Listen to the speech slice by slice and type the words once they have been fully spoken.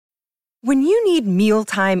When you need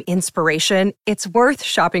mealtime inspiration, it's worth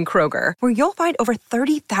shopping Kroger, where you'll find over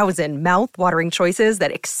 30,000 mouth-watering choices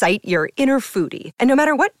that excite your inner foodie. And no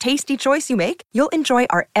matter what tasty choice you make, you'll enjoy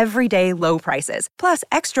our everyday low prices, plus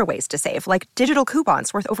extra ways to save, like digital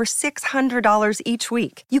coupons worth over $600 each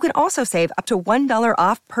week. You can also save up to $1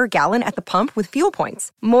 off per gallon at the pump with fuel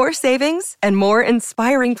points. More savings and more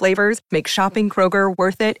inspiring flavors make shopping Kroger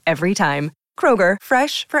worth it every time. Kroger,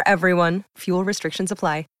 fresh for everyone. Fuel restrictions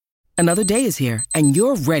apply. Another day is here, and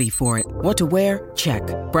you're ready for it. What to wear? Check.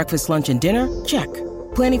 Breakfast, lunch, and dinner? Check.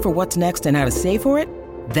 Planning for what's next and how to save for it?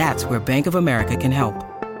 That's where Bank of America can help.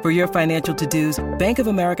 For your financial to-dos, Bank of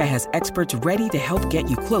America has experts ready to help get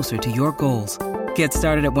you closer to your goals. Get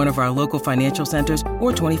started at one of our local financial centers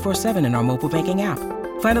or 24/7 in our mobile banking app.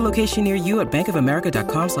 Find a location near you at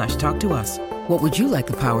bankofamerica.com/talktous. What would you like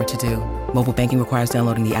the power to do? Mobile banking requires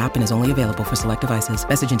downloading the app and is only available for select devices.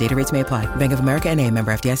 Message and data rates may apply. Bank of America N.A.,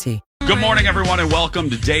 member FDIC. Good morning, everyone, and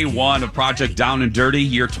welcome to day one of Project Down and Dirty,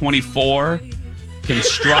 year 24.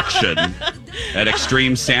 Construction at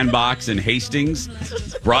Extreme Sandbox in Hastings.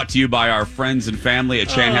 Brought to you by our friends and family at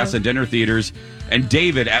Chanhassen Dinner Theaters and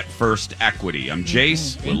David at First Equity. I'm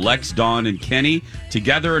Jace with Lex, Dawn, and Kenny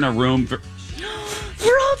together in a room.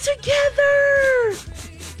 We're all together.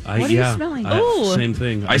 What are you smelling? Same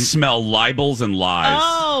thing. I smell libels and lies.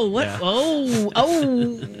 Oh, what? Yeah.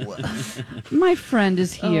 Oh. My friend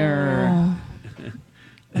is here.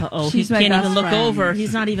 Uh-oh. He can't even look friend. over.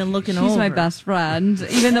 He's not even looking over. She's my best friend.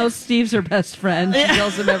 Even though Steve's her best friend, she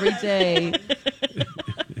tells him every day.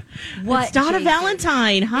 What? It's Donna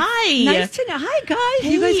Valentine. Hi. Nice to know. Hi, guys.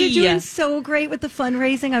 Hey. You guys are doing so great with the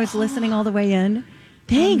fundraising. I was listening all the way in.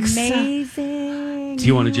 Thanks. Amazing. Do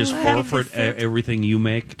you want to just forfeit everything you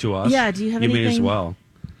make to us? Yeah, do you have anything? You may as well.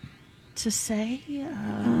 To say?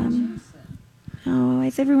 Oh,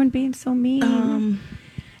 is everyone being so mean?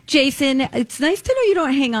 Jason, it's nice to know you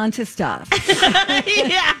don't hang on to stuff. Yeah.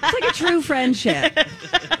 It's like a true friendship.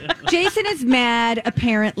 Jason is mad,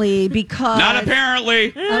 apparently, because... Not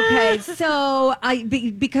apparently. Okay, so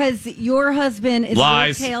because your husband is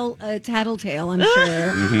a tattletale, I'm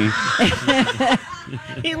sure.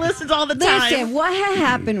 He listens all the time. Listen, what had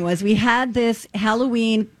happened was we had this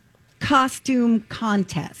Halloween costume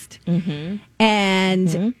contest. Mm-hmm.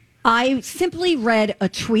 And I simply read a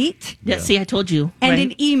tweet. Yeah, see, I told you. And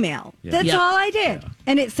an email. Yeah. That's all I did. Yeah.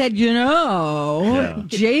 And it said,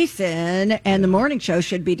 Jason and the morning show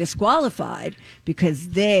should be disqualified because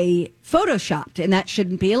they photoshopped and that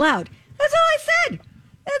shouldn't be allowed. That's all I said.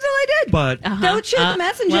 That's all I did. But don't shoot the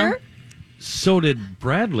messenger. Well, so did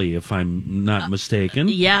Bradley, if I'm not mistaken.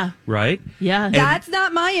 Yeah. Right? Yeah. And that's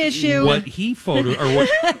not my issue. What he what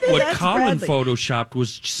Colin photoshopped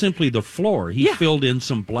was simply the floor. He filled in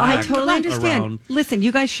some black. I totally understand. Around. Listen,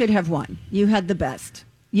 you guys should have won. You had the best.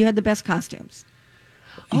 You had the best costumes.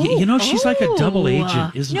 She's like a double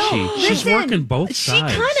agent, isn't she? She's working both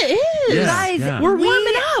sides. She kind of is. Guys, we're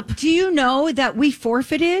warming up. Do you know that we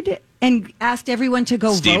forfeited and asked everyone to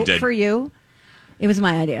go vote for you? It was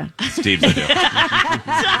my idea. Steve's idea.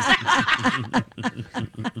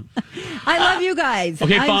 I love you guys.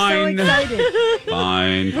 Okay, I'm fine. so excited.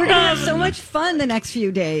 Fine. We're going to have so much fun the next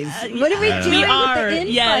few days. What are we doing with the infighting?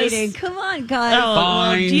 Yes. Come on, guys.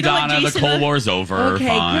 Fine, Donna. The Cold War's over. Okay,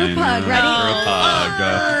 fine. group hug. Ready? Group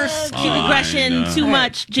hug. Cute aggression, too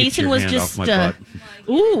much. Jason was just...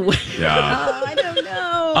 Ooh. Yeah. I don't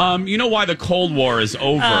know. You know why the Cold War is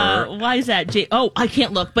over? Why is that? I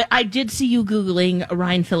can't look, but I did see you Googling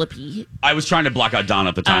Ryan Phillippe. I was trying to block out Donna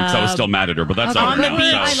at the time because I was still mad at her, but that's over on the now.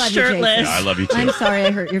 beach, I love shirtless. You, yeah, I love you too. I'm sorry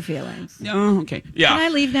I hurt your feelings. Oh, okay. Yeah. Can I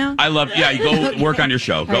leave now? You go work on your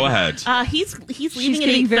show. Go ahead. He's She's leaving at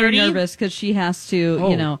getting 8:30. very nervous because she has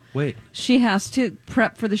to, she has to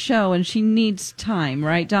prep for the show and she needs time,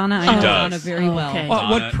 right, Donna? I know does. Donna very well. Okay.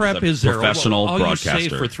 What prep is there? Professional all broadcaster. You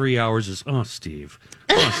say for 3 hours is, Steve.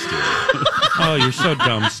 Steve. You're so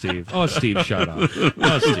dumb, Steve. Steve, shut up.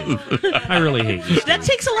 Steve. I really hate you, Steve. That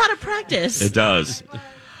takes a lot of practice. It does.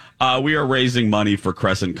 We are raising money for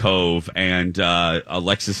Crescent Cove, and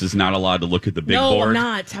Alexis is not allowed to look at the big board.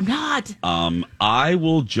 No, I'm not. I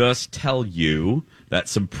will just tell you that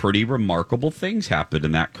some pretty remarkable things happened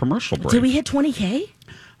in that commercial break. Did we hit 20K?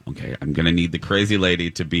 Okay, I'm going to need the crazy lady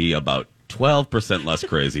to be about 12% less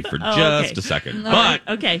crazy for just a second. But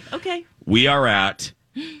okay. we are at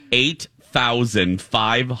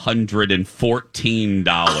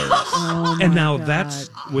 $8,514. And now that's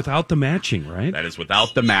without the matching, right? That is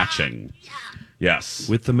without the matching. Yes.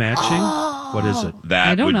 With the matching? What is it?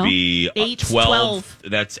 That would be 12.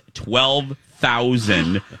 That's $12,000.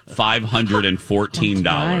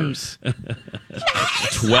 $12,514.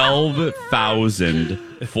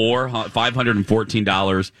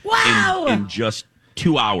 $12,514 Wow. in just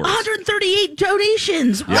 2 hours. 138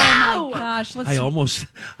 donations. Wow. Oh my gosh, I almost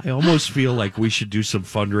feel like we should do some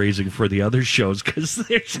fundraising for the other shows because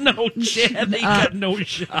there's no chance. They got no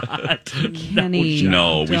shot. Kenny,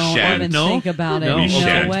 No, we don't shan't. even No? think about it. No, No, we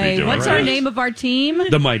shan't be way. doing What's it. our name of our team?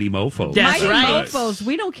 The Mighty Mofos. That's Mighty right. Mofos.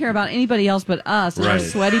 We don't care about anybody else but us and our Right.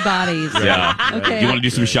 sweaty bodies. Yeah. Okay. You want to do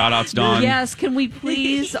some shout outs, Dawn? Yes, can we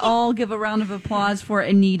please all give a round of applause for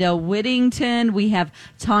Anita Whittington? We have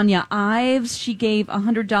Tanya Ives. She gave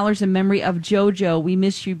 $100 in memory of JoJo. We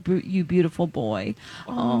miss you, you beautiful boy.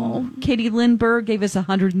 Oh, Katie Lindbergh gave us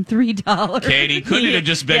 $103. Katie, couldn't it have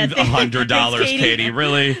just been Yeah, $100, thanks, Katie. Katie?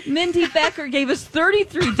 Really? Mindy Becker gave us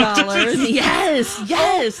 $33.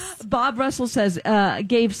 Yes. Bob Russell says,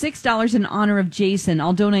 gave $6 in honor of Jason.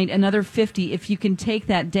 I'll donate another $50 if you can take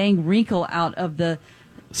that dang wrinkle out of the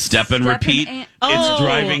Step and repeat. It's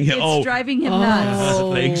driving him. It's driving him nuts.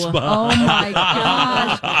 Thanks, Bob. Oh my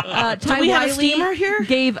gosh! Ty we have a Wiley steamer here?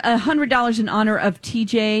 Gave $100 in honor of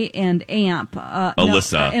TJ and Amp,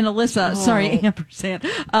 Alyssa. Sorry, ampersand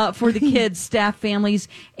for the kids, staff, families,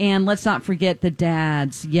 and let's not forget the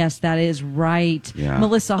dads. Yes, that is right. Yeah.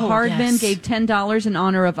 Melissa Hardman yes. gave $10 in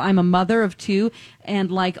honor of I'm a mother of two, and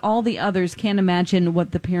like all the others, can't imagine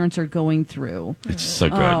what the parents are going through. It's so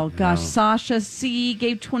good. Oh gosh, Sasha C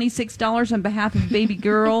gave $26 on behalf of baby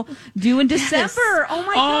girl due in December. Oh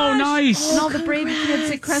my gosh! Nice. And all the Brady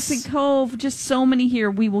kids at Crescent Cove. Just so many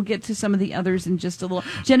here. We will get to some of the others in just a little.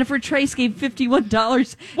 Jennifer Trace gave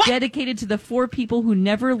 $51 dedicated to the 4 people who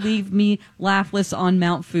never leave me laughless on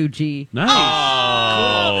Mount Fuji. Nice.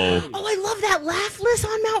 Oh. Oh, I love that laughless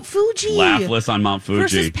on Mount Fuji. Laughless on Mount Fuji.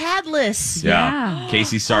 Versus padless. Yeah.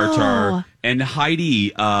 Casey Sartar. Oh. And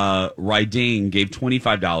Heidi Ryding gave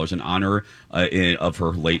 $25 in honor of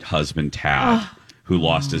her late husband, Tad, who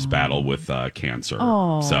lost his battle with cancer.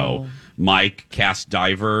 So Mike Cast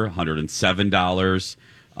Diver, $107.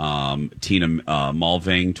 Tina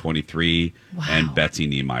Mulving, $23. And Betsy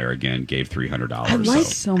Niemeyer again gave $300. I like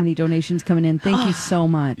So many donations coming in. Thank you so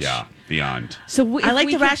much. Yeah, beyond. So I like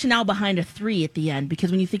the rationale behind a 3 at the end because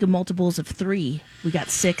when you think of multiples of 3, we got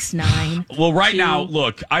 6, 9. Well, right 2, now,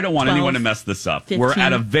 look, I don't want 12, anyone to mess this up. 15. We're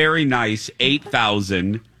at a very nice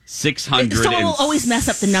 8,600. Someone will always mess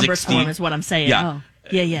up the numbers for him, is what I'm saying. Yeah.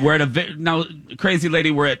 Yeah. We're at now, crazy lady.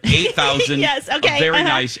 We're at 8,000. Yes, okay, A very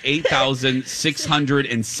nice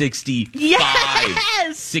 8,665.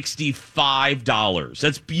 Yes! $65.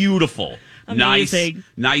 That's beautiful. Amazing.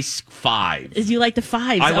 Nice 5. You like the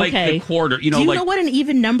 5s? I like okay. the quarter. Do you know what an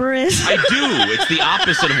even number is? I do. It's the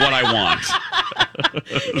opposite of what I want.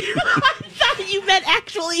 I thought you meant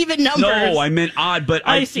actual even numbers. No, I meant odd, but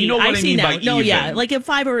I see. You know what I mean now. by no, even. yeah, like a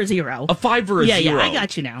 5 or a 0. A 5 or a 0. Yeah, I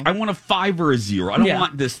got you now. I want a 5 or a 0. I don't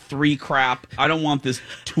want this 3 crap. I don't want this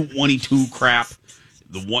 22 crap.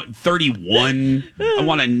 The 31. I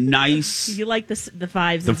want a nice. You like the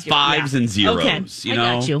 5s. The 5s and zeros. Okay. You know?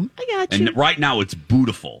 I got you. And right now it's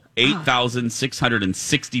beautiful.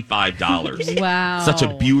 $8,665. Wow. Such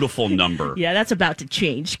a beautiful number. Yeah, that's about to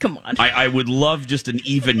change. Come on. I would love just an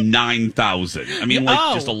even 9,000. I mean,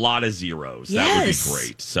 Oh. just a lot of zeros. Yes. That would be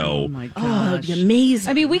great. So, Oh my gosh. Oh, it'd be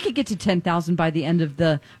amazing. I mean, we could get to 10,000 by the end of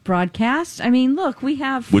the broadcast. I mean, look, we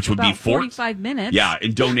have which would about be 45 minutes. Yeah,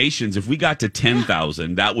 in donations, if we got to 10,000,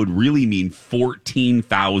 that would really mean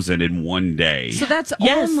 14,000 in one day. So that's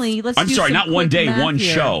Yes. only, let's I'm do sorry, some not one quick day, math one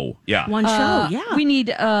here. show. Yeah. One show, yeah. We need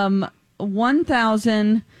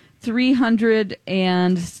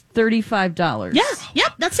 $1,335. Yeah,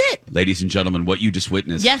 yep, that's it. Ladies and gentlemen, what you just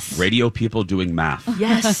witnessed. Yes. Radio people doing math.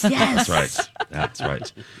 Yes, yes. That's right. That's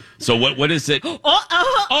right. So what is it?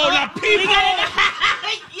 Oh, now people!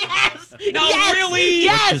 Yes! No, yes, really?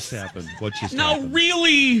 Yes! What just happened? What just No, happened?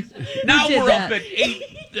 really? Now did we're that? up at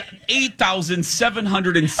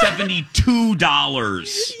 $8,772.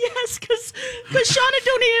 Yes, because Shauna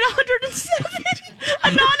donated $107.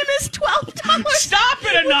 Anonymous $12. Stop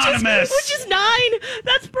it, Anonymous! Which is 9.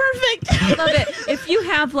 That's perfect. I love it. If you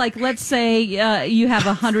have, like, let's say you have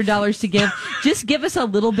 $100 to give, just give us a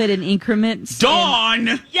little bit in increments.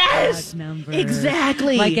 Dawn! Yes. Numbers.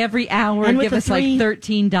 Exactly. Like every hour, And with give the us like 3.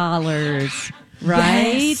 $13.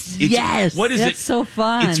 Right? Yes. It's- What is That's it? so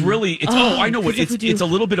fun. It's really. I know what. because if we It's do- a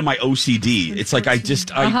little bit of my OCD. It's like I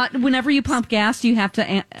Whenever you pump gas, you have to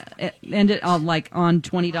end it on like on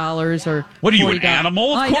 $20 or. What are you, an $40.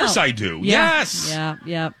 animal? Of I course know. I do. Yeah. Yes.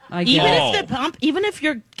 Yeah. I get Even it. if the pump, even if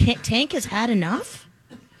your tank has had enough.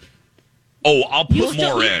 Oh, I'll put You'll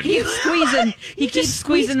still- more in. He keeps squeezing. He keeps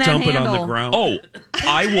squeezing that Dump it handle. on the ground. Oh,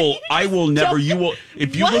 I will never. You will.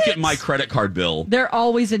 If you look at my credit card bill, They're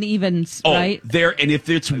always an evens, right? and if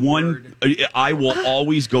it's one, I will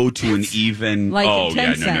always go to an even. Like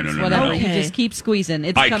 10 cents, whatever. No. You just keep squeezing.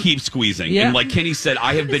 I keep squeezing, Yeah. and like Kenny said,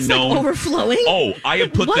 I have been It's known like overflowing. Oh, I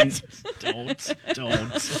have put them. Don't.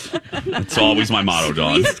 It's always my motto,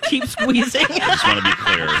 Dawn. Please keep squeezing. I just want to be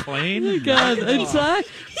clear. Plain. God, I'm sorry.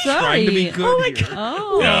 Trying to be good Oh my here. God.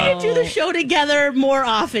 Oh, We Yeah. need to do the show together more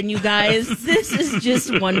often, you guys. This is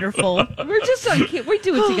just wonderful. we're just on. We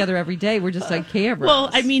do it together every day. We're just on camera. Well,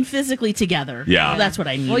 I mean physically together. Yeah. That's what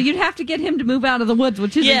I mean. well, you'd have to get him to move out of the woods,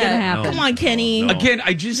 which isn't going to happen. Come on, Kenny. No. Again,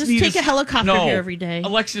 I just need take us- a helicopter no, here every day.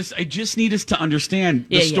 Alexis, I just need us to understand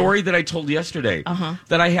the Yeah, story that I told yesterday.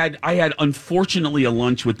 That I had unfortunately a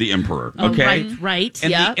lunch with the Emperor. Oh, Okay, right.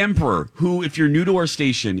 And Yeah. the Emperor, who, if you're new to our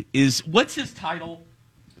station, is what's his title?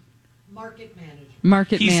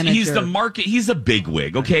 Market manager. He's the market. He's a big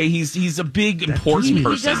wig. Okay, he's a big important He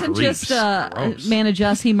person. doesn't just Gross. manage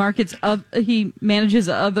us. He he manages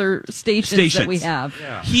other stations that we have.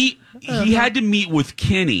 He had to meet with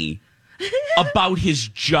Kenny about his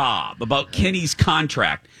job, about Kenny's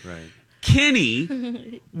contract. Right.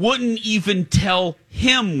 Kenny wouldn't even tell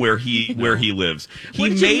him where he lives.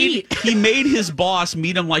 Where'd you meet? He made his boss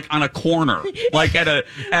meet him like on a corner, like at a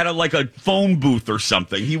like a phone booth or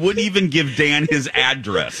something. He wouldn't even give Dan his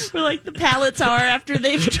address. Where like the pallets are after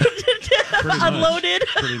they've unloaded.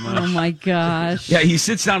 Pretty much. Oh my gosh. Yeah, he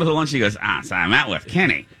sits down at the lunch and he goes, so I met with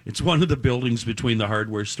Kenny. It's one of the buildings between the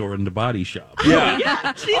hardware store and the body shop.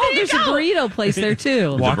 Yeah. See, Oh, there you there's a go. burrito place there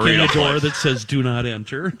too. Walk in burrito the door place. that says "Do not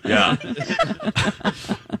enter." Yeah.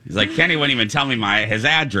 He's like, Kenny wouldn't even tell me his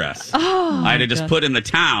address. I had to just put in the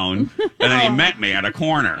town, and then he met me at a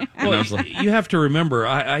corner. And I was like, You have to remember,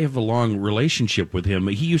 I have a long relationship with him.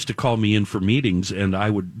 He used to call me in for meetings, and I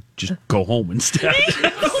would just go home instead.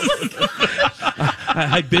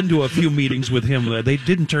 I've been to a few meetings with him. They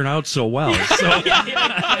didn't turn out so well. So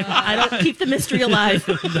I don't keep the mystery alive.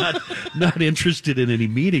 not interested in any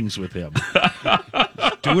meetings with him.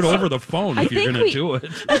 Do it over the phone if you're going to do it.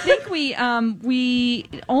 I think we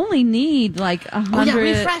only need like 100.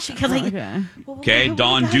 refresh it, 'cause okay,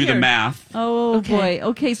 Dawn, do the math. Oh boy.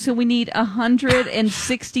 Okay, so we need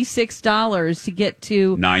 $166 to get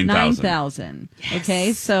to 9,000.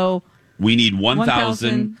 Okay, so We need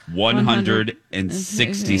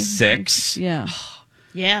 1,166. yeah.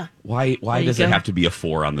 Yeah. Why you does it go. have to be a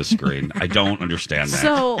 4 on the screen? I don't understand that.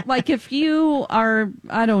 So, like, if you are,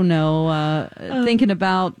 I don't know, thinking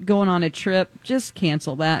about going on a trip, just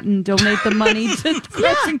cancel that and donate the money to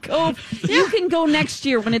Crescent Cove. You can go next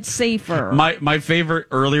year when it's safer. My favorite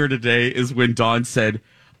earlier today is when Dawn said,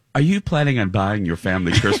 "Are you planning on buying your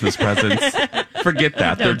family Christmas presents?" Forget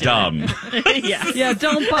that. They're dumb. Yes. Yeah,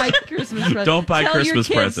 don't buy Christmas presents. Don't buy Tell Christmas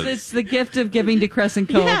your kids presents. It's the gift of giving to Crescent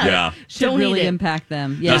Cove. Yeah. Should Donate really it. impact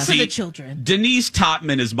them. Now, Yes. see, the children. Denise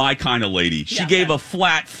Topman is my kind of lady. She gave a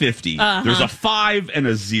flat 50. There's a 5 and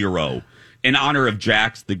a 0 in honor of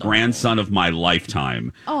Jax, the grandson of my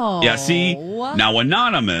lifetime. Oh. Yeah, see? Now,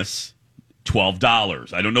 Anonymous,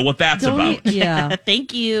 $12. I don't know what that's about. Yeah.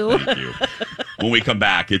 Thank you. Thank you. When we come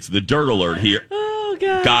back, it's the Dirt Alert here. Oh,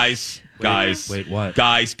 God. Guys. Wait, what?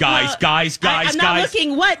 Guys. I'm not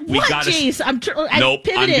looking. What? We What, gotta- Jace? I Nope,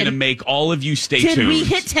 I'm pivoted. going to make all of you stay Did tuned. we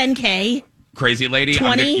hit 10K? Crazy lady,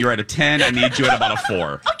 20? you're at a 10. I need you at about a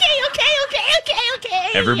 4. Okay.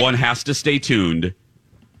 Everyone has to stay tuned.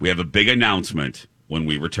 We have a big announcement when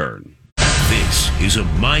we return. This is a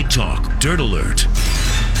My Talk Dirt Alert.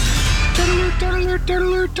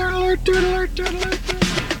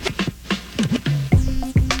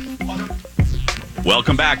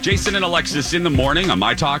 Welcome back. Jason and Alexis in the morning on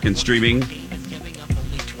My Talk and streaming.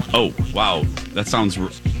 Oh, wow. That sounds...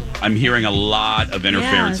 I'm hearing a lot of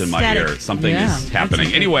interference in my static. ear. Something Yeah, is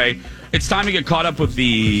happening. Anyway, it's time to get caught up with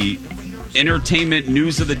the entertainment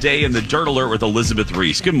news of the day and the Dirt Alert with Elizabeth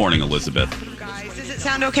Reese. Good morning, Elizabeth. Guys, does it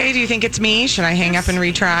sound okay? Do you think it's me? Should I hang up and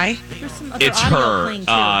retry? There's some other It's audio her. playing,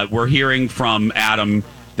 too. We're hearing from Adam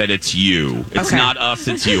that it's you. It's Okay. not us,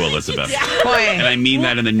 it's you, Elizabeth. Boy, And I mean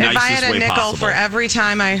that in the if I nicest had a way nickel possible. for every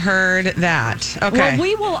time I heard that. Okay.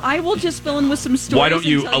 Well, I will just fill in with some stories Why don't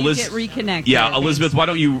you, until you get Elizabeth? reconnected. Yeah, Elizabeth, why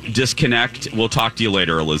don't you disconnect? We'll talk to you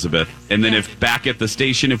later, Elizabeth. And then if back at the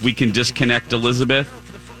station, if we can disconnect Elizabeth.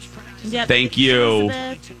 Yep. Thank you.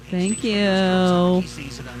 Elizabeth. Thank you.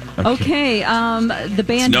 Okay, the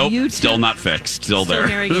band Nope, U2. still not fixed. Still Still there.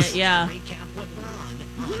 hearing it, yeah. Well,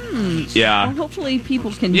 Yeah. hopefully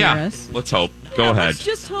people can hear Yeah. us. Let's hope. Go Yeah, ahead. Let's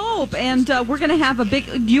just hope. And we're going to have a big...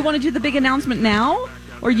 Do you want to do the big announcement now?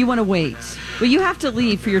 Or you want to wait? Well, you have to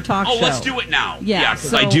leave for your talk show. Oh, let's do it now. Yeah, because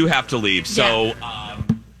so- I do have to leave. So I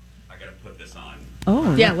got to put this on.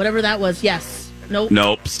 Oh. Yeah, whatever that was. Yes.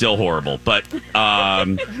 Nope, still horrible. But you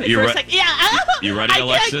ready,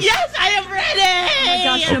 Alexis? Yes, I am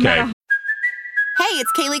ready. Okay. Hey,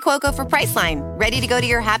 it's Kaylee Cuoco for Priceline. Ready to go to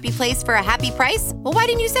your happy place for a happy price? Well, why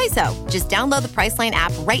didn't you say so? Just download the Priceline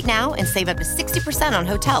app right now and save up to 60% on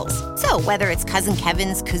hotels. So whether it's Cousin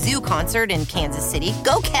Kevin's Kazoo Concert in Kansas City,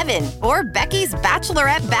 go Kevin, or Becky's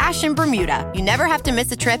Bachelorette Bash in Bermuda, you never have to miss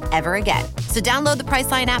a trip ever again. So download the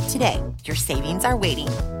Priceline app today. Your savings are waiting.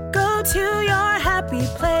 Go to your happy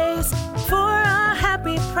place for a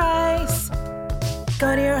happy price.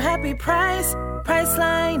 Go to your happy price,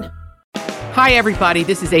 Priceline. Hi, everybody.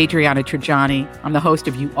 This is Adriana Trajani. I'm the host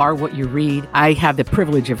of You Are What You Read. I have the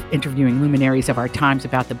privilege of interviewing luminaries of our times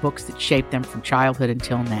about the books that shaped them from childhood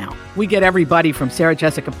until now. We get everybody from Sarah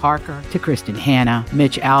Jessica Parker to Kristen Hanna,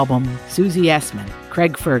 Mitch Albom, Susie Essman,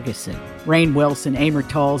 Craig Ferguson, Rainn Wilson, Amor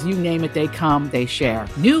Tolls, you name it, they come, they share.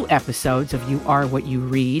 New episodes of You Are What You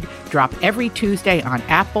Read drop every Tuesday on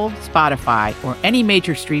Apple, Spotify, or any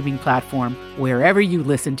major streaming platform wherever you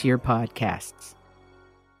listen to your podcasts.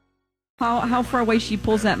 How far away she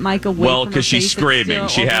pulls that mic away? Well, because she's screaming.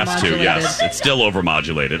 She has to, yes. It's still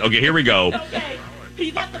overmodulated. Okay, here we go. Okay.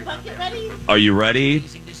 You got the bucket ready? Are you ready?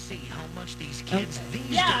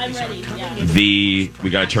 Yeah, I'm ready. Yeah. We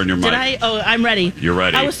got to turn your mic. I'm ready. You're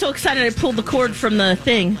ready. I was so excited I pulled the cord from the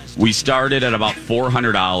thing. We started at about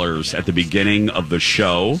 $400 at the beginning of the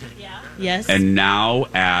show. Yeah. Yes. And now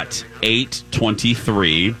at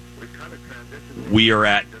 8:23, we are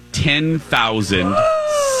at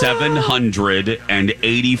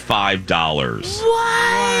 $10,785.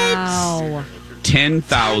 Wow.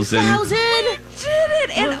 10,000. Did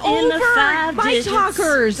it and over my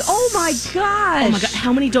talkers. Oh my gosh. Oh my god.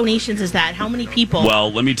 How many donations is that? How many people?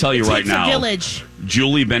 Well, let me tell you right now. A village.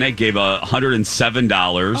 Julie Bennett gave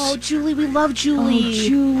 $107. Oh, Julie, we love Julie. Oh,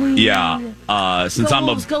 Julie. Yeah. Since go I'm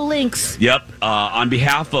Wolves, go Lynx. Yep. On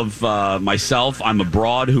behalf of myself, I'm a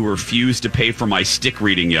broad who refused to pay for my stick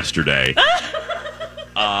reading yesterday.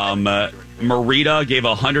 Marita gave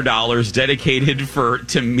 $100 dedicated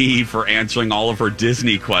to me for answering all of her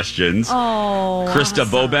Disney questions. Oh, Krista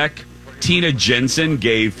awesome. Bobek. Tina Jensen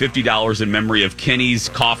gave $50 in memory of Kenny's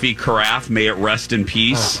coffee carafe. May it rest in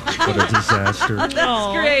peace. Oh, what a disaster. That's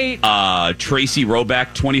great. Tracy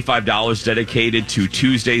Roback, $25 dedicated to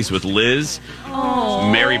Tuesdays with Liz. Oh.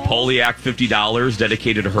 Mary Poliak, $50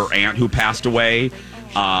 dedicated to her aunt who passed away.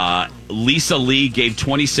 Lisa Lee gave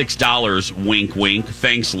 $26. Wink, wink.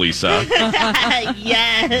 Thanks, Lisa.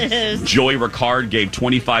 Yes. Joy Ricard gave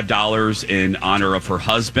 $25 in honor of her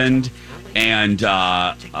husband. And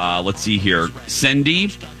let's see here.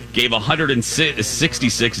 Cindy gave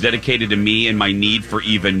 $166 dedicated to me and my need for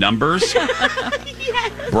even numbers.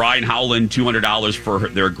 Yes. Brian Howland, $200 for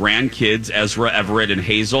their grandkids, Ezra, Everett, and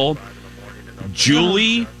Hazel.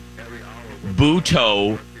 Julie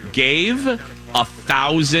Buto gave $1,000.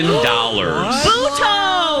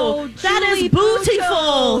 Buto! That is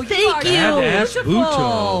beautiful. Thank you. Badass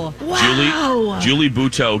Buto. Wow. Julie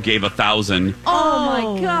Buto gave $1,000. Oh my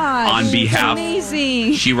gosh. On behalf,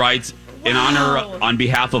 amazing. She writes, in honor, on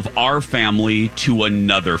behalf of our family to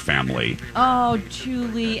another family. Oh,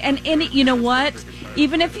 Julie. And you know what?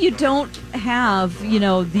 Even if you don't have,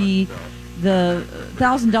 the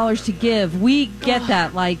 $1,000 to give, we get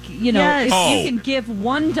that. Like, Yes. if you can give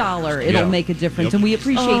 $1, it'll make a difference. Yep. And we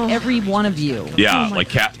appreciate every one of you. Yeah, like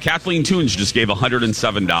Kathleen Toons just gave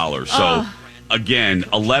 $107. So, again,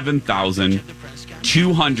 $11,240.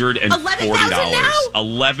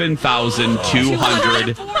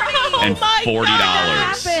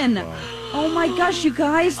 $11,240. Oh my gosh, you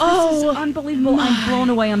guys, this is unbelievable. I'm blown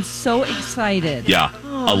away. I'm so excited. Yeah,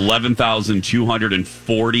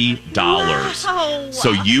 $11,240. Wow.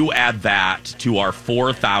 So you add that to our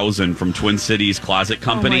 $4,000 from Twin Cities Closet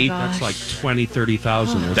Company. gosh. That's like 20,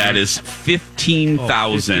 30,000. That is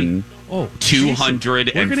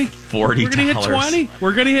 $15,240. We're going to hit 20.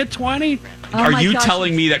 We're going to hit 20. Are you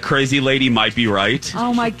telling me that Crazy Lady might be right?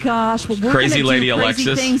 Oh my gosh! Well, we're Crazy gonna Lady do crazy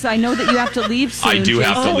Alexis? things. I know that you have to leave soon. I do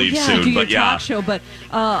have to leave soon, to do but your yeah. talk show. But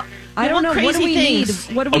I don't know. What crazy do we things?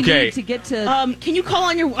 need? What do we Okay. need to get to? Can you call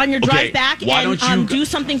on your drive back why and don't you do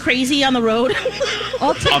something crazy on the road?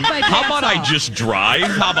 I'll take my how pants about I off. just drive?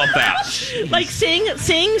 How about that? Like sing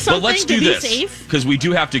something But let's do to this be safe. because we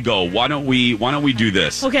do have to go. Why don't we do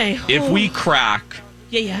this? Okay. If we crack,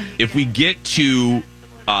 Yeah. if we get to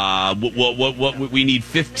what we need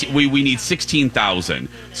 15, we need 16,000.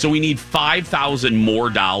 So we need $5,000 more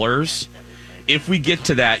dollars. If we get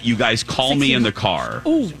to that, you guys call me in the car.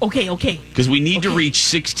 Oh, okay. Because we need to reach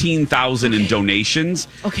 16,000 in donations.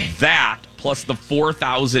 Okay. That plus the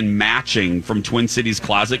 4,000 matching from Twin Cities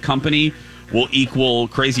Closet Company will equal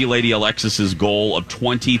Crazy Lady Alexis's goal of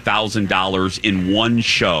 $20,000 in one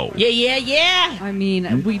show. Yeah. I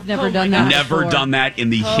mean, we've never done that. Never before. done that in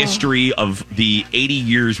the history of the 80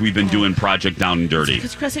 years we've been doing Project Down and Dirty.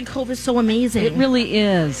 Because Crescent Cove is so amazing. It really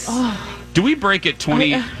is. Do we break at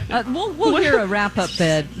 20? We'll hear a wrap up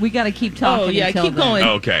bed. We got to keep talking. Oh, yeah, until keep then. going.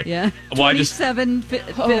 Okay. Yeah. Well, I just 27,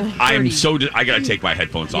 30. I'm so I got to take my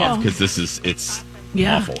headphones off because it's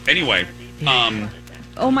awful. Anyway,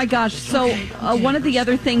 Oh my gosh! So one of the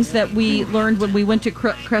other things that we learned when we went to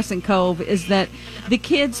Crescent Cove is that the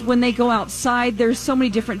kids, when they go outside, there's so many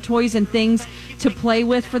different toys and things to play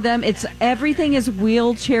with for them. Everything is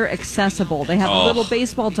wheelchair accessible. They have a little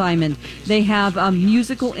baseball diamond. They have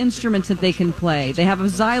musical instruments that they can play. They have a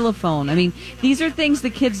xylophone. I mean, these are things the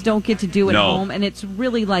kids don't get to do at home, and it's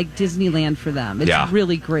really like Disneyland for them. It's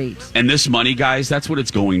really great. And this money, guys, that's what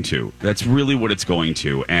it's going to. That's really what it's going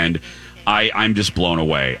to. And I'm just blown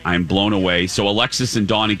away. I'm blown away. So Alexis and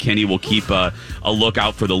Dawn and Kenny will keep a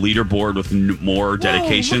lookout for the leaderboard with more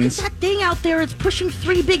dedications. Look at that thing out there. It's pushing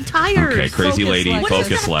 3 big tires. Okay, Crazy Lady, What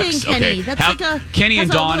Focus is that Lex. thing, Kenny? Okay, That's Kenny and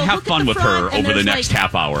has a Dawn, little have hook at fun the with front, her and over the there's next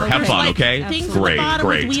half hour. Have there's fun, like okay? Things at Great, the bottom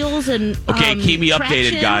great. with wheels and Okay, keep me updated,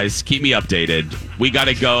 traction. guys. Keep me updated. We got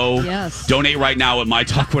to go. Yes. Donate right now at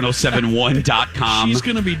mytalk1071.com. She's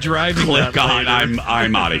going to be driving. Click that on. later.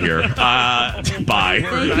 I'm out of here. Bye.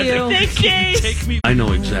 Thank you. Thanks, Jace. I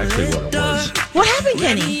know exactly what it was. What happened,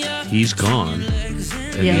 Kenny? He's gone, and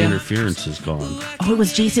the interference is gone. Oh, it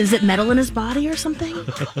was Jason. Is it metal in his body or something?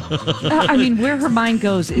 I mean, where her mind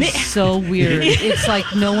goes is so weird. It's like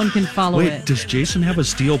no one can follow Wait, it. does Jason have a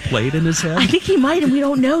steel plate in his I head? think he might, and we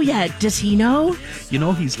don't know yet. Does he know? You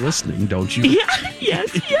know he's listening, don't you?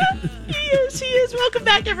 Yes, he is. Welcome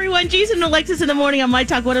back, everyone. Jason and Alexis in the morning on My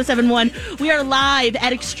Talk 1071. We are live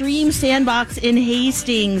at Extreme Sandbox in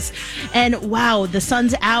Hastings. And wow, the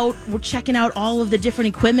sun's out. We're checking out all of the different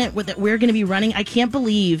equipment that we're going to be running. I can't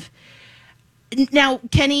believe. Now,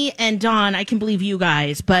 Kenny and Dawn, I can believe you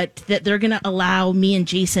guys, but that they're going to allow me and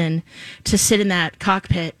Jason to sit in that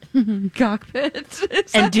cockpit Cockpit.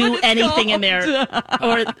 and do anything in there.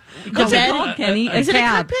 Or What's it called, Kenny? Is it a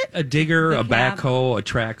cockpit? A digger, a cab. backhoe, a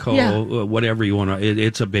track hoe, whatever you want to.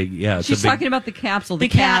 It's a big, it's She's a big. talking about the capsule, The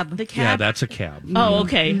cab. Yeah, that's a cab. Oh,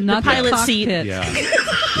 okay. Not the the pilot cockpit. seat.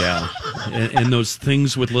 Yeah. And those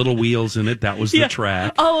things with little wheels in it, that was the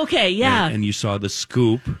track. Oh, okay. Yeah. And you saw the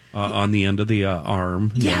scoop on the end of the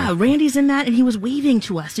arm. Yeah, Randy's in that, and he was waving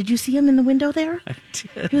to us. Did you see him in the window there? I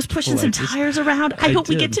did. He was pushing some tires around. I hope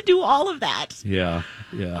we get to do all of that. Yeah.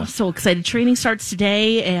 I'm so excited. Training starts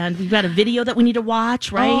today, and we've got a video that we need to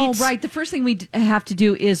watch, right? Oh, right. The first thing we have to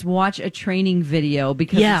do is watch a training video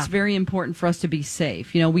because it's very important for us to be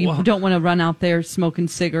safe. You know, we don't want to run out there smoking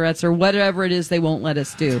cigarettes or whatever it is they won't let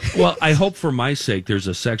us do. Well, I hope for my sake there's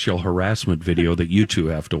a sexual harassment video that you two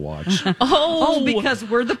have to watch. Oh, because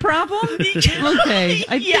we're the problem? Okay.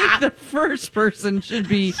 I think the first person should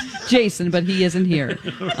be Jason, but he isn't here.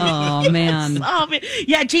 Oh, man. Oh, man.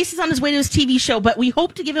 Yeah, Jason's on his way to his TV show, but we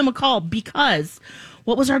hope to give him a call because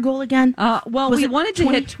what was our goal again? We wanted to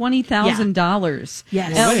hit $20,000.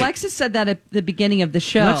 Yes. And Alexis said that at the beginning of the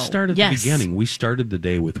show. Let's start at the beginning. We started the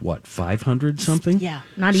day with what, 500 something? Yeah,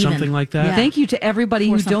 not even. Something like that? Yeah. Thank you to everybody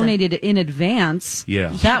who something. donated in advance. Yeah.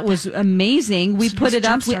 That was amazing. We put it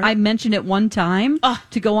up. jumpstart. I mentioned it one time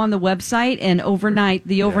to go on the website, and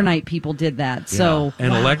overnight people did that. So,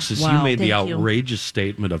 And Alexis, you made the Thank you. outrageous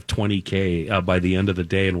statement of 20K by the end of the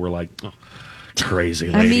day, and we're like, oh, crazy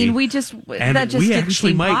lady. I mean, and that just we didn't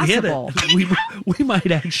actually seem might possible. hit it. We might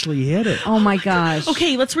actually hit it. Oh my gosh.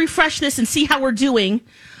 Okay, let's refresh this and see how we're doing.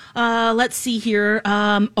 Let's see here.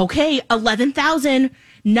 Okay,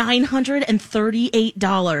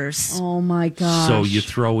 $11,938. Oh my gosh. So you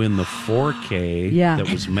throw in the 4K that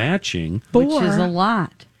was matching, which is a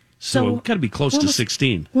lot. so it's got to be close to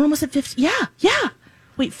 16. We're almost at 50. Yeah.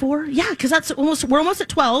 Wait, 4? Yeah, because we're almost at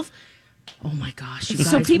 12. Oh my gosh, you guys.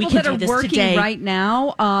 So people we can that do are this working today. right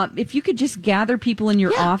now, if you could just gather people in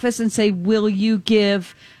your office and say, will you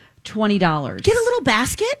give $20? Get a little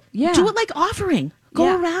basket. Yeah. Do it like offering. Go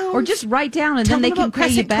around. Or just write down and Tell then they them can about pay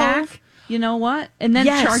you Crescent back. Cove. You know what? And then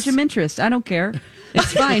Yes. charge them interest. I don't care.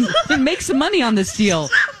 It's fine. Make some money on this deal.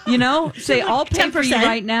 You know, say I'll pay for you 10%.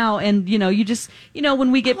 right now. And, you just,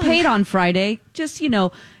 when we get paid on Friday, just,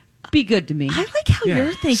 be good to me. I like how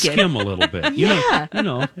you're thinking. Skim a little bit. Yeah.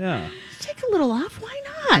 Yeah. Take a little off. Why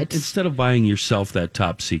not? Instead of buying yourself that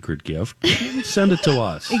top secret gift, send it to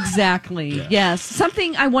us. Exactly. Yes.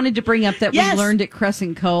 Something I wanted to bring up that Yes. we learned at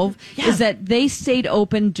Crescent Cove is that they stayed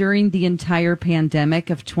open during the entire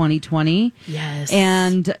pandemic of 2020. Yes.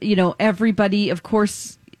 And, everybody, of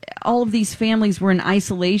course, all of these families were in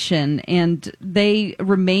isolation, and they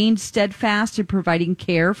remained steadfast in providing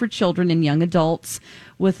care for children and young adults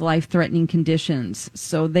with life-threatening conditions.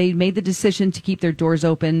 So they made the decision to keep their doors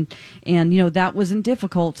open, and that wasn't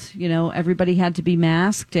difficult. Everybody had to be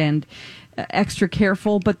masked and extra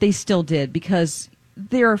careful, but they still did, because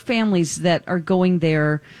there are families that are going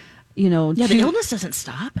there. The illness doesn't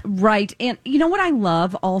stop. Right. And what I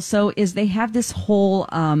love also is they have this whole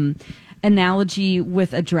analogy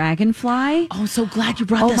with a dragonfly. Oh, I'm so glad you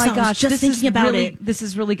brought this up. Oh my gosh, just thinking about it. This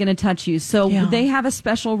is really going to touch you. So they have a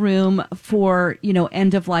special room for,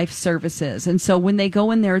 end of life services. And so when they go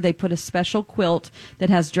in there, they put a special quilt that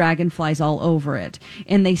has dragonflies all over it.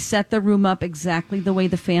 And they set the room up exactly the way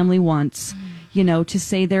the family wants. To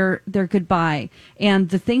say their goodbye. And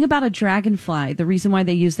the thing about a dragonfly, the reason why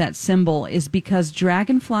they use that symbol is because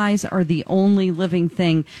dragonflies are the only living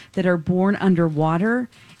thing that are born underwater,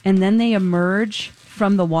 and then they emerge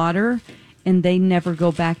from the water, and they never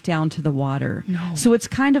go back down to the water. No. So it's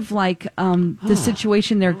kind of like the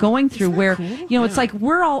situation they're going through where, cool? It's like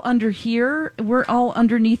we're all under here, we're all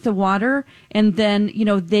underneath the water, and then,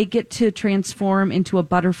 they get to transform into a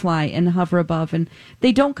butterfly and hover above, and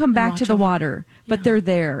they don't come back to the water, but they're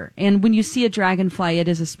there. And when you see a dragonfly, it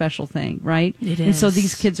is a special thing, right? It is. And so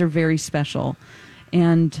these kids are very special.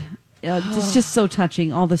 And it's just so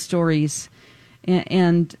touching, all the stories.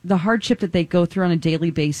 And the hardship that they go through on a daily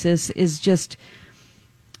basis is just,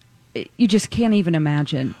 you just can't even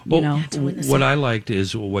imagine, What I liked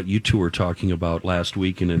is what you two were talking about last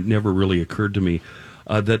week, and it never really occurred to me,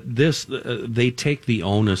 that they take the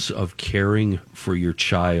onus of caring for your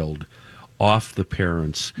child off the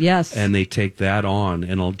parents. Yes. And they take that on,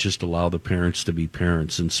 and I'll just allow the parents to be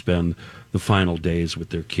parents and spend the final days with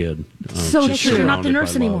their kid. So true. You're not the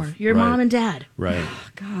nurse anymore. You're mom and dad. Right. Oh,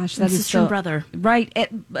 gosh, that is sister and brother. Right.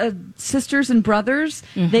 Sisters and brothers,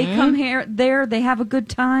 they come there, they have a good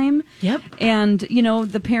time. Yep. And,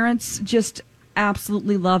 the parents just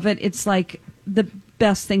absolutely love it. It's like the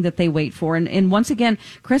best thing that they wait for. And once again,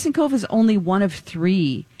 Crescent Cove is only one of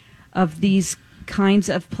 3 of these kinds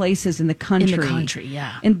of places in the country. In the country,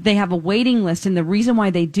 yeah. And they have a waiting list, and the reason why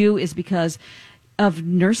they do is because of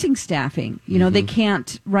nursing staffing. They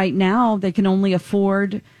can't right now, they can only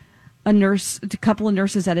afford a couple of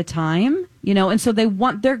nurses at a time, and so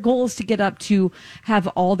their goal is to get up to have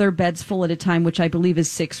all their beds full at a time, which I believe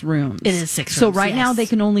is 6 rooms. It is 6 rooms. So right now they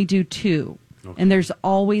can only do 2. Okay. And there's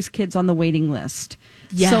always kids on the waiting list.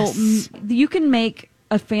 Yes. So you can make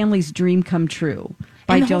a family's dream come true.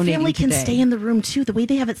 And the whole family can stay in the room, too. The way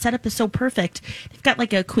they have it set up is so perfect. They've got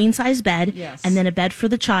like a queen-size bed, and then a bed for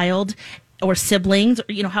the child or siblings,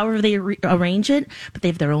 or, however they arrange it. But they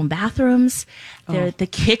have their own bathrooms. The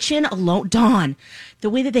kitchen alone. Dawn, the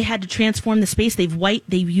way that they had to transform the space, they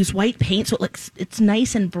use white paint, so it's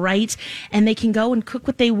nice and bright, and they can go and cook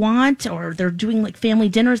what they want, or they're doing like family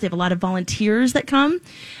dinners. They have a lot of volunteers that come.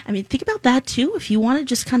 I mean, think about that, too. If you want to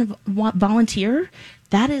just kind of volunteer,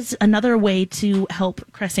 that is another way to help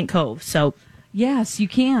Crescent Cove. So, yes, you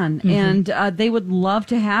can. And they would love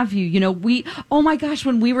to have you. Oh my gosh,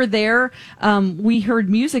 when we were there, we heard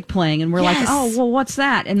music playing, and we're like, oh, well, what's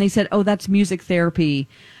that? And they said, oh, that's music therapy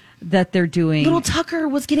that they're doing. Little Tucker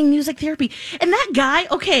was getting music therapy. And that guy,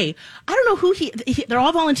 okay, I don't know who they're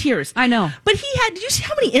all volunteers. I know. But did you see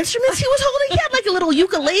how many instruments he was holding? He had like a little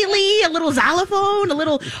ukulele, a little xylophone, a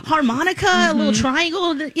little harmonica, a little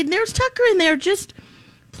triangle. And there's Tucker in there just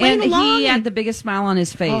playing along. He had the biggest smile on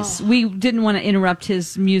his face. We didn't want to interrupt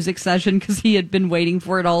his music session because he had been waiting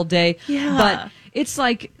for it all day. Yeah. But it's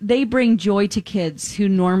like they bring joy to kids who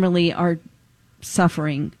normally are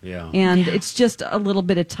suffering. Yeah. And it's just a little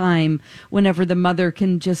bit of time whenever the mother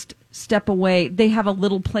can just step away. They have a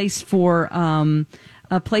little place for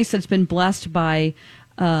a place that's been blessed by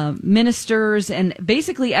ministers and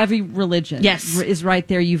basically every religion is right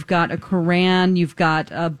there. You've got a Quran, you've got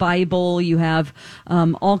a Bible, you have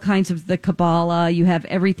all kinds of the Kabbalah, you have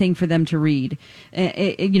everything for them to read.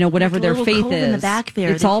 Whatever their faith is. In the back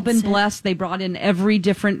there, it's all been blessed. They brought in every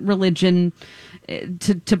different religion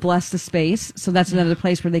to bless the space. So that's another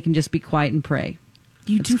place where they can just be quiet and pray.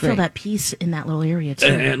 You do feel that peace in that little area, too.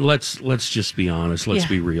 And let's just be honest. Let's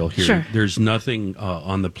be real here. Sure. There's nothing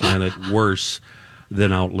on the planet worse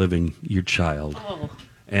than outliving your child.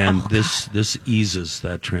 And this eases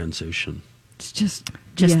that transition. It's just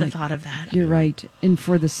the thought of that. You're right. And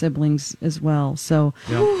for the siblings as well. So,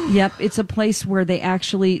 yep, it's a place where they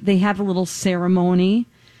have a little ceremony,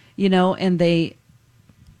 and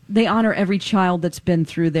they honor every child that's been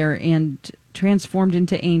through there and transformed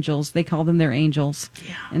into angels. They call them their angels.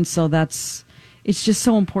 Yeah. And so it's just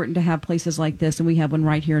so important to have places like this, and we have one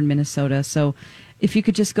right here in Minnesota. So if you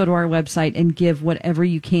could just go to our website and give whatever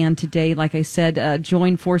you can today, like I said,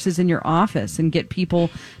 join forces in your office and get people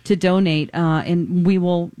to donate, and we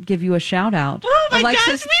will give you a shout out. Oh my gosh,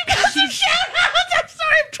 we've got some shout outs. I'm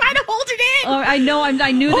sorry, I'm trying to hold it in. Oh, I know.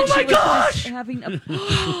 I knew that. Oh my she was gosh! Having a...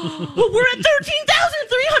 Well, we're at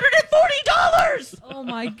 $13,340. Oh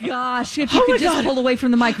my gosh! If you could just pull away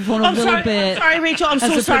from the microphone a little bit. I'm sorry, Rachel. I'm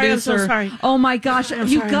so sorry. Producer. I'm so sorry. Oh my gosh! I'm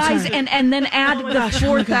You sorry, guys, I'm sorry. and then add the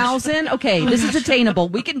 4,000. Okay, this is attainable.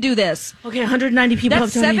 We can do this. Okay, 190 people.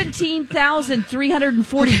 That's have donated.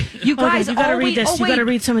 17,340. You guys, you gotta read this. You gotta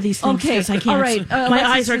read some of these things. Okay, because I can't. all right. My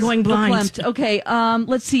eyes are going blind. Okay,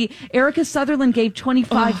 let's see. Erica Sutherland gave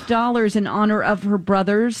 $25 in honor of her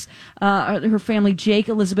brothers, her family: Jake,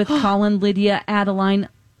 Elizabeth, Colin, Lydia, Adeline,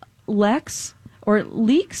 Lex, or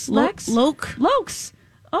Leeks, Lex, Lokes.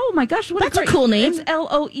 Oh my gosh, That's a cool name. It's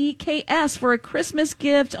Loeks for a Christmas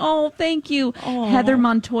gift. Oh, thank you. Heather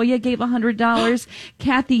Montoya gave $100.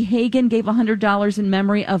 Kathy Hagen gave $100 in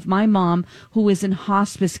memory of my mom, who is in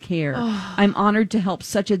hospice care. I'm honored to help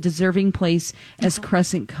such a deserving place as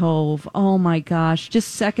Crescent Cove. Oh my gosh.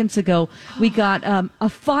 Just seconds ago, we got a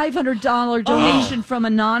 $500 donation from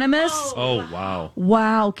Anonymous. Oh, wow.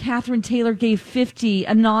 Wow. Catherine Taylor gave $50.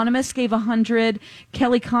 Anonymous gave $100.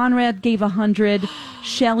 Kelly Conrad gave $100.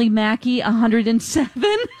 Shelly Mackey, $107.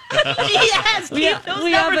 Yes, we have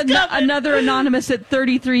another Anonymous at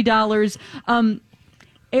 $33.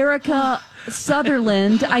 Erica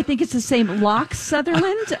Sutherland, I think it's the same, Locke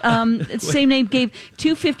Sutherland, same name, gave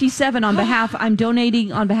 $257 on behalf. I'm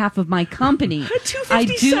donating on behalf of my company. I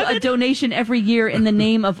do a donation every year in the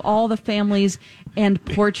name of all the families and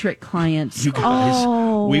portrait clients. You guys,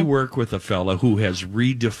 we work with a fella who has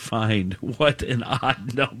redefined what an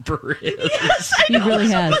odd number is. Yes, I know. He really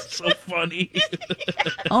has. It's so funny.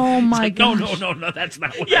 Oh my gosh. No, that's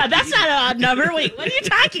not what Yeah, that's not an odd number. Wait, what are you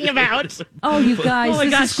talking about? Oh, you guys, Oh my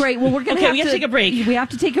this gosh. is great. Well, we're going Okay, we have to take a break. We have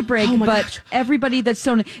to take a break, Oh my but gosh. everybody that's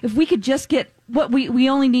donating, if we could just get what we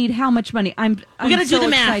only need, how much money? I'm We gotta so do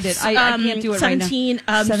the math. excited. I can't do it 17, right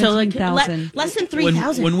now. so like 17,000. less than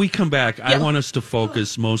 3,000. When we come back, I want us to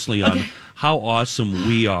focus mostly on how awesome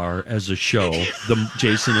we are as a show, the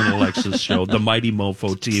Jason and Alexis show, the Mighty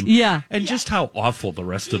Mofo team. Yeah. And just how awful the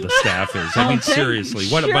rest of the staff is. I mean, seriously,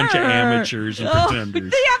 what a bunch of amateurs and pretenders.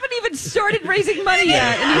 They haven't even started raising money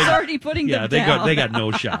yet, and he's already putting them down. they got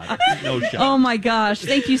no shot. No shot. Oh my gosh!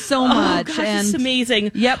 Thank you so much. Oh gosh, this is amazing.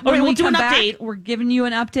 Yep. All right, when we'll we do come an back, update. we're giving you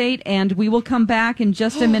an update, and we will come back in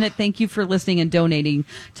just a minute. Thank you for listening and donating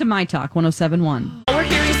to My Talk 107.1. All we're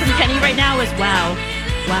hearing from Kenny right now is wow.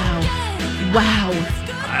 Wow.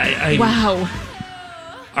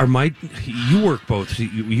 You work both.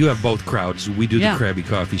 You have both crowds. We do the Krabby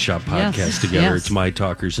Coffee Shop podcast Yes. together. Yes. It's My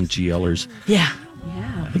Talkers and GLers. Yeah.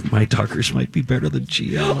 I think My Talkers might be better than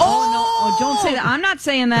GLers. Oh, don't say that. I'm not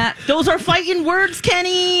saying that. Those are fighting words,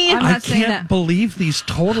 Kenny. I'm I not saying can't that. believe these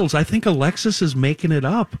totals. I think Alexis is making it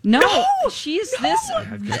up. No, she's this.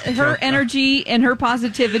 Her energy and her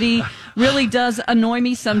positivity really does annoy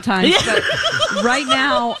me sometimes. But right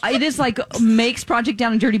now, it is like makes Project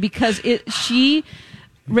Down and Dirty because she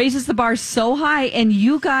raises the bar so high, and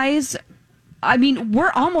you guys. I mean,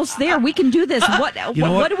 we're almost there. We can do this. What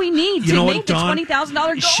do we need to make the $20,000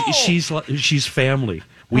 goal? She's family.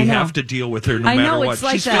 We have to deal with her no matter what. It's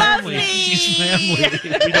like She's that. family. She's family.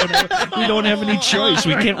 we don't have any choice.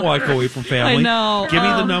 We can't walk away from family. I know. Give me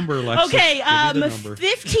the number, Alexis. Okay, Give me the number.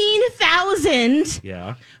 $15,585.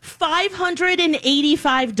 Yeah.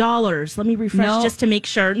 Let me refresh just to make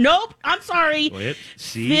sure. Nope, I'm sorry. Wait.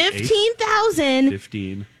 $15,610.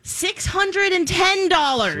 15.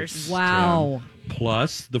 Wow.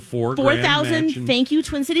 Plus the $4,000. Thank you,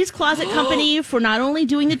 Twin Cities Closet Company, for not only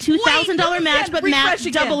doing the $2,000 match, but match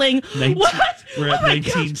doubling. What? We're at Oh my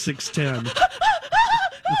 19,610.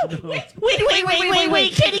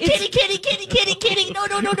 Wait. Kitty.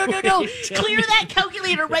 No. Clear that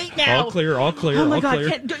calculator right now. All clear. Oh my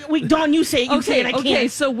God. Wait, Dawn, you say it. You say it. I can't. Okay,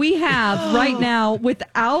 so we have right now,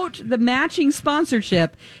 without the matching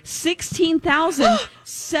sponsorship,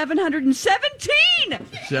 16,717.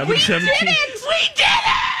 We did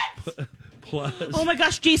it! Plus. Oh my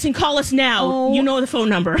gosh, Jason, call us now. You know the phone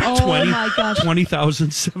number. Oh my gosh.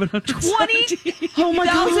 20,717. Oh my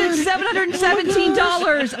God.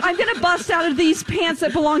 $20,717. I'm going to bust out of these pants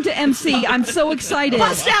that belong to MC. I'm so excited.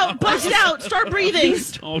 Bust out. Start breathing.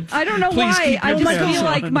 I don't know Please why. keep I your just pants feel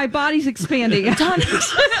like on. my body's expanding.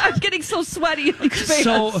 I'm getting so sweaty.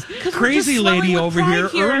 So crazy lady over here,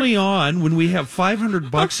 early on, when we have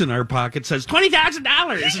 $500 in our pocket, says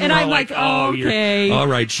 $20,000, And we're I'm all like, oh, okay. all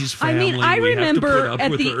right, she's family. I we have to put remember up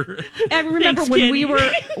at with the. her. I remember Thanks,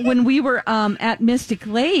 when we were at Mystic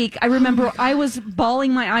Lake. I remember I was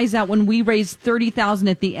bawling my eyes out when we raised $30,000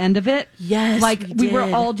 at the end of it. Yes, like we were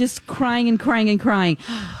did. all just crying and crying and crying.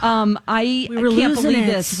 I We were can't losing believe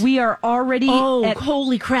it. this. We are already. Oh,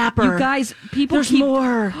 holy crapper! You guys, people There's keep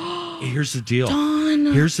more. Here's the deal. Dawn.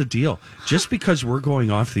 Here's the deal. Just because we're going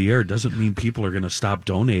off the air doesn't mean people are going to stop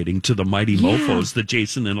donating to the Mighty Mofos, the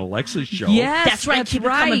Jason and Alexis show. Yes, That's right. Keep it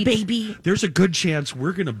coming, baby. There's a good chance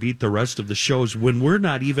we're going to beat the rest of the shows when we're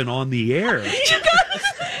not even on the air. You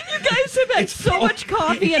guys have had so much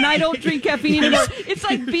coffee, and I don't drink caffeine anymore. It's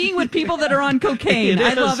like being with people that are on cocaine.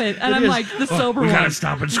 I love it, and I'm like the sober We one. got to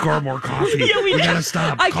stop and score more coffee. Yeah, we got to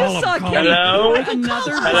stop. I Call just him, saw call Kenny him. Hello? pour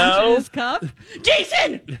another Hello? punch in his cup.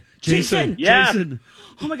 Jason. Jason. Yeah. Jason.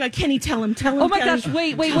 Oh my God, Kenny, tell him. Oh my Kenny. gosh!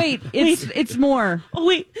 Wait! It's more. Oh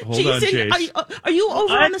wait, Hold on, Jason, Jace. are you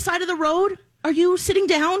over What? on the side of the road? Are you sitting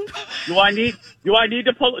down? Do I need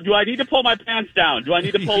to pull my pants down? Do I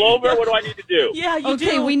need to pull over? What do I need to do? Yeah, you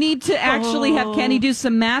Okay, do. we need to actually have Kenny do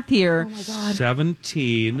some math here. Oh my God.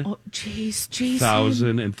 $17,035, Oh, jeez, Jason.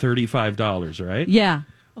 right? Yeah.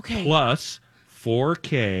 Okay. Plus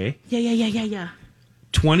 4K, Yeah.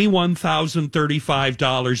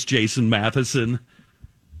 $21,035, Jason Matheson.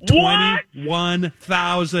 What?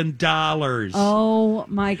 $21,000. Oh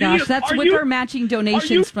my gosh! That's are with you- our matching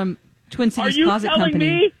donations from Twin Are Cities you Closet telling Company.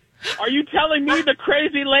 me? Are you telling me the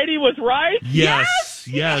crazy lady was right? Yes.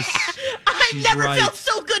 I've She's never right. felt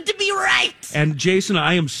so good to be right. And Jason,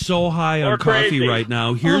 I am so high on Or coffee crazy. right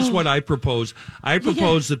now. Here's what I propose. I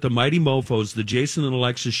propose that the Mighty Mofos, the Jason and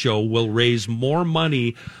Alexis show, will raise more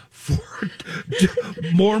money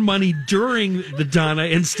during the Donna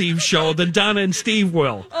and Steve show than Donna and Steve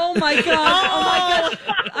will. Oh my gosh! Oh my gosh!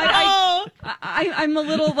 I'm a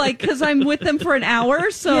little like because I'm with them for an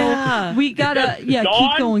hour, so Yeah. we gotta Dawn,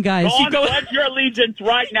 keep going, guys. Dawn, pledge your allegiance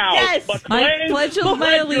right now. Yes. But I claim- pledge my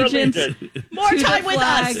pledge your allegiance More to time the with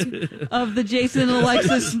us. flag of the Jason and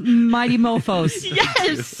Alexis Mighty Mofos.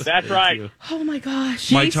 Yes. That's right. Oh my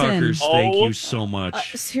gosh. My Jason. talkers, thank Oh. you so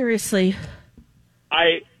much. Seriously.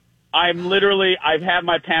 I've had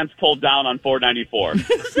my pants pulled down on 494.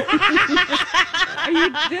 Are you?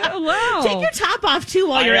 Wow. Take your top off too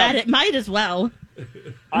while I you're am. at it. Might as well.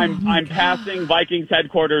 I'm passing Vikings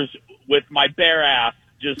headquarters with my bare ass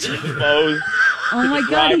just exposed. Oh my to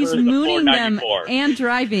the God, he's drivers of mooning them 494. and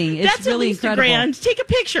driving. It's That's really at least incredible. $1,000. Take a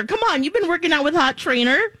picture. Come on. You've been working out with Hot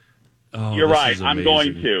Trainer. Oh, You're this right. is I'm going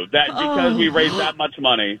amazing. to. That because we raised that much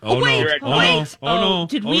money. Oh, no. wait, Here it Oh, comes. no. Oh, no.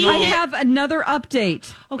 Did Oh, we- no. I have another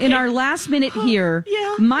update. Okay. In our last minute here,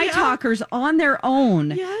 Yeah, my yeah. talkers on their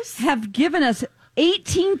own Yes. have given us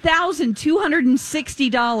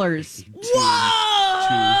 $18,260. Whoa!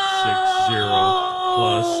 260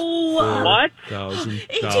 plus What? $4,000.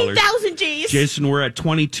 18,000, Jace. Jason, we're at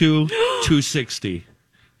 22,260.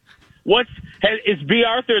 Is B.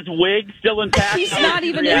 Arthur's wig still intact? She's not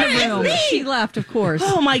even in the room. She left, of course.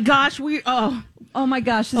 Oh my gosh. Oh my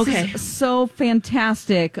gosh, this Okay. is so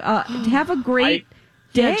fantastic. Have a great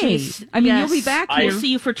Yeah, day. Jace, I mean, yes. you'll be back I- here. We'll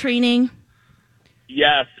see you for training.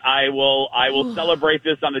 Yes, I will. I will celebrate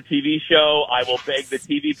this on the TV show. I will beg the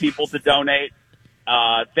TV people to donate.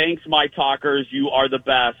 Thanks, my talkers. You are the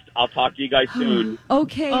best. I'll talk to you guys soon.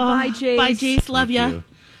 Okay, bye, Jace. Bye, Jace. Love Thank ya. you.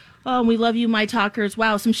 Oh, we love you, my talkers.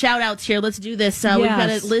 Wow, some shout outs here. Let's do this. We've got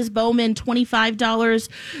Yes. Liz Bowman, $25.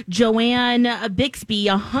 Joanne Bixby,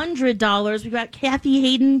 $100. We've got Kathy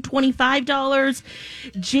Hayden, $25.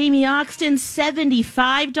 Jamie Oxton,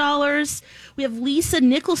 $75. We have Lisa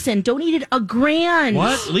Nicholson, donated $1,000.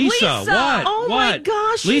 What? Lisa, what? Oh, what? my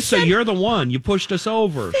gosh. she Lisa, said- you're the one. You pushed us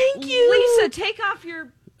over. Thank you. Lisa, take off your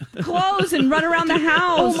clothes and run around the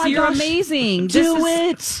house. Oh, my You're gosh. amazing. Do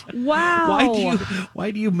it. Wow. Why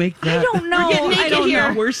do you make that? I don't know. We're getting naked I don't here.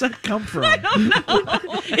 know. Where's that come from?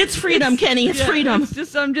 It's freedom, Kenny. It's freedom.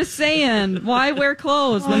 I'm just saying, why wear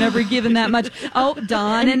clothes whenever given that much? Oh,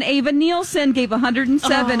 Don and Ava Nielsen gave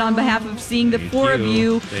 107 on behalf of seeing the four of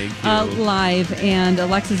you Thank you. live, and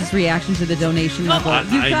Alexis's reaction to the donation level.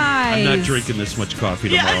 You guys, I'm not drinking this much coffee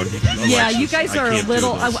tomorrow. Yeah, Alexis, you guys I are a can't do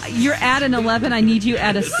little. this. You're at an 11. I need you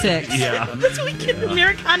at a 6. Yeah. That's what we get the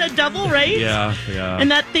Americana double, right? Yeah. And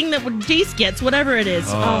that thing that Jace gets, whatever it is.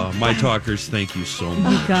 Oh, my talkers, thank you so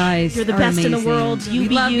much. You guys, You're the are best in the amazing. world. You we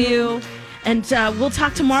be love you. And we'll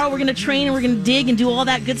talk tomorrow. We're going to train and we're going to dig and do all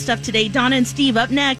that good stuff today. Donna and Steve up next.